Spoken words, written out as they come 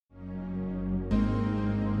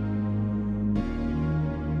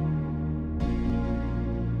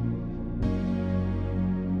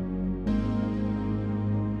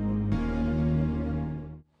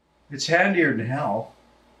It's handier than hell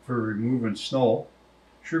for removing snow.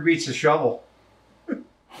 Sure beats a shovel.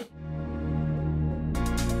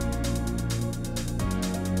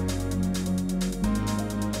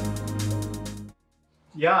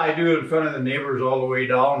 Yeah, I do it in front of the neighbors all the way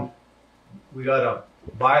down. We got a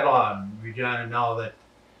bylaw in Regina now that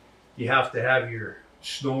you have to have your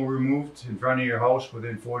snow removed in front of your house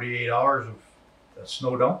within 48 hours of a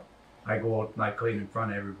snow dump. I go out and I clean in front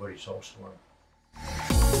of everybody's house for them.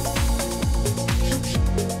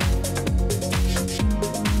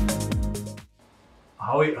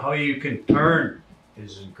 How you can turn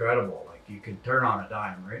is incredible. Like you can turn on a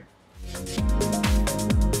dime, right?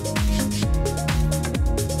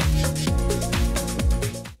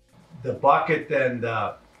 The bucket and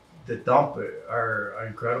the dump are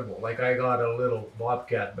incredible. Like I got a little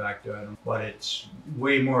Bobcat back there, but it's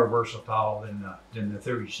way more versatile than the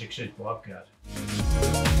 36-inch Bobcat.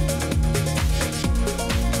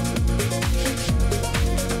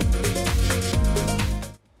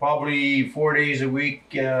 Probably 4 days a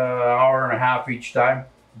week, hour and a half each time.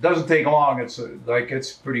 It doesn't take long. It's a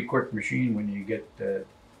pretty quick machine when you get to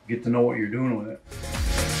know what you're doing with it.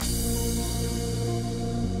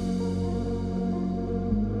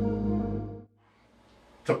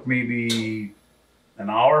 Took maybe an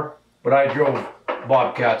hour, but I drove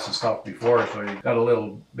Bobcats and stuff before, so you got a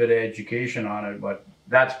little bit of education on it, but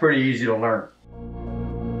that's pretty easy to learn.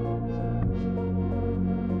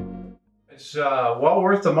 It's well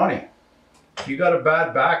worth the money. If you got a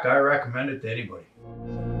bad back, I recommend it to anybody.